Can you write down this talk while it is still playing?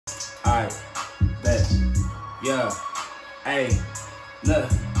Alright, bet. Yeah. Hey, look.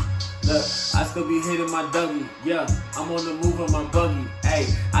 I still be hitting my Dougie. Yeah, I'm on the move on my buggy.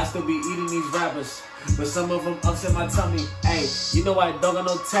 Hey, I still be eating these rappers, but some of them upset my tummy. Hey, you know I don't got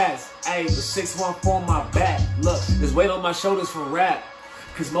no tats. Hey, the 614 on my back. Look, there's weight on my shoulders for rap,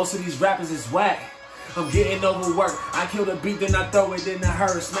 cause most of these rappers is whack. I'm getting overworked. I kill the beat, then I throw it in the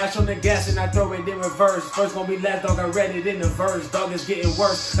hearse. Smash on the gas and I throw it in reverse. First gonna be last, dog, I read it in the verse. Dog, is getting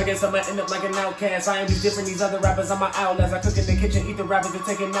worse. I guess I'ma end up like an outcast. I am just different, these other rappers, I'm my outlast. I cook in the kitchen, eat the rappers, they're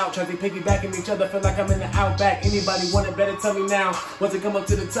taking out. Try to piggybacking each other, feel like I'm in the outback. Anybody want it, better tell me now. Once it come up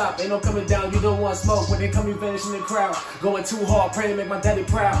to the top, ain't no coming down. You don't want smoke, when they come, you vanish in the crowd. Going too hard, praying to make my daddy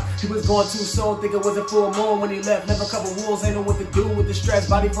proud. He was going too slow, think it was a full moon when he left. Left a couple wolves, ain't know what to do with the stress.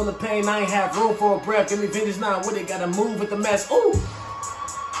 Body full of pain, I ain't have room for a breath. Give me vengeance now. What they gotta move with the mess. Ooh.